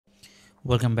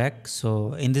Welcome back.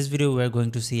 So in this video we are going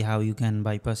to see how you can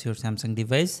bypass your Samsung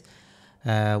device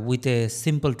with a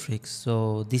simple trick.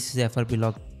 So this is FRP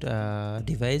locked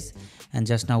device, and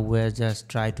just now we're just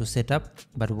try to set up,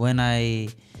 but when I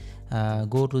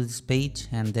go to this page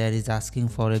and there is asking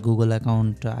for a Google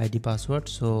account ID password.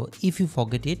 So if you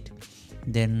forget it,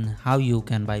 then how you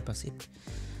can bypass it?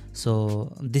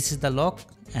 So this is the lock,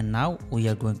 and now we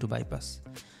are going to bypass.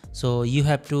 So you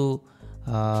have to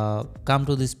come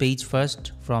to this page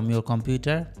first from your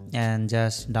computer and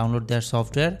just download their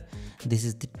software. This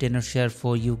is the Tenorshare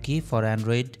for UK for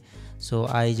Android. So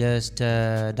I just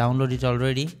download it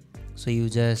already. So you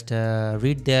just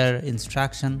read their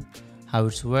instruction, how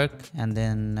it's work, and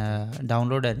then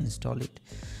download and install it.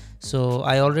 So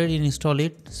I already installed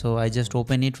it, so I just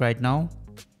open it right now.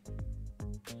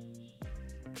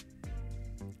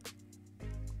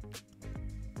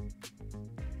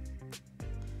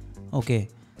 Okay,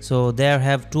 so there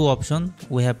have two options.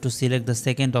 We have to select the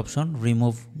second option,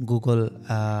 remove Google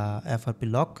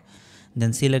FRP lock,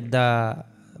 then select the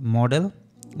model,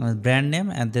 brand name,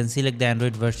 and then select the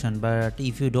Android version. But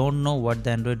if you don't know what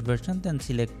the Android version, then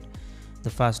select the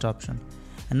first option.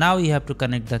 And now you have to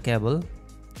connect the cable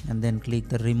and then click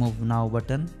the remove now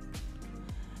button,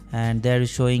 and there is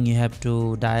showing you have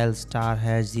to dial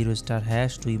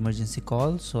 *#0* to emergency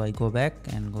call. So I go back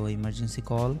and go emergency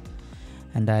call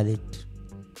and dial it.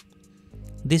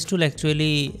 This tool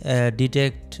actually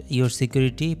detect your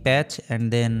security patch,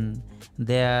 and then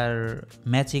they are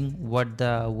matching what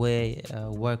the way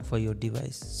work for your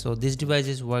device. So these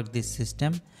devices work this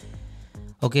system.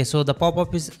 Okay, so the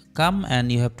pop-up is come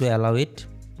and you have to allow it,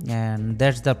 and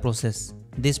that's the process.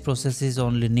 This process is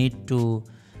only need to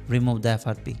remove the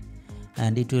FRP,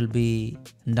 and it will be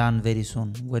done very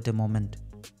soon. Wait a moment.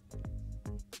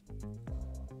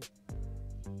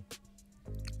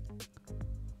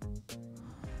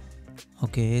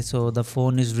 Okay, so the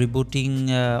phone is rebooting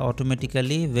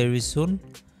automatically very soon.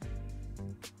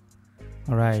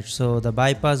 Alright, so the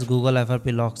bypass Google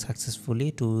FRP lock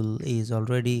successfully. Tool is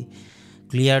already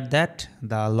cleared that.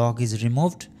 The lock is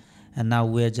removed, and now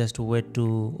we are just wait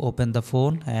to open the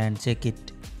phone and check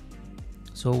it.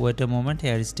 So wait a moment,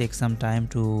 here it takes some time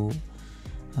to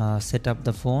set up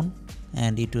the phone,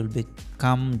 and it will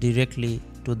come directly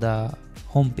to the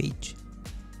home page.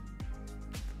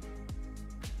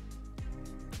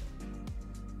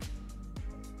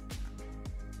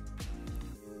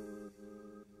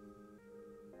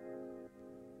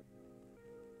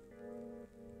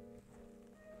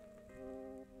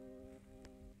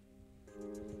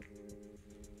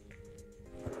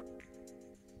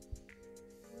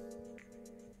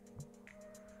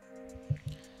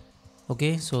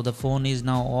 Okay, so the phone is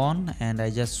now on, and I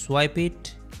just swipe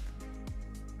it,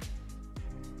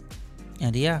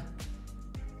 and yeah,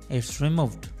 it's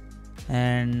removed.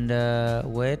 And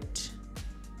wait,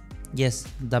 yes,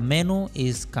 the menu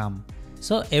is come,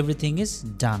 so everything is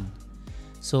done.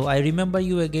 So I remember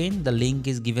you again, the link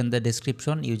is given in the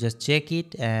description. You just check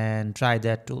it and try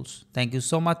that tools. Thank you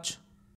so much.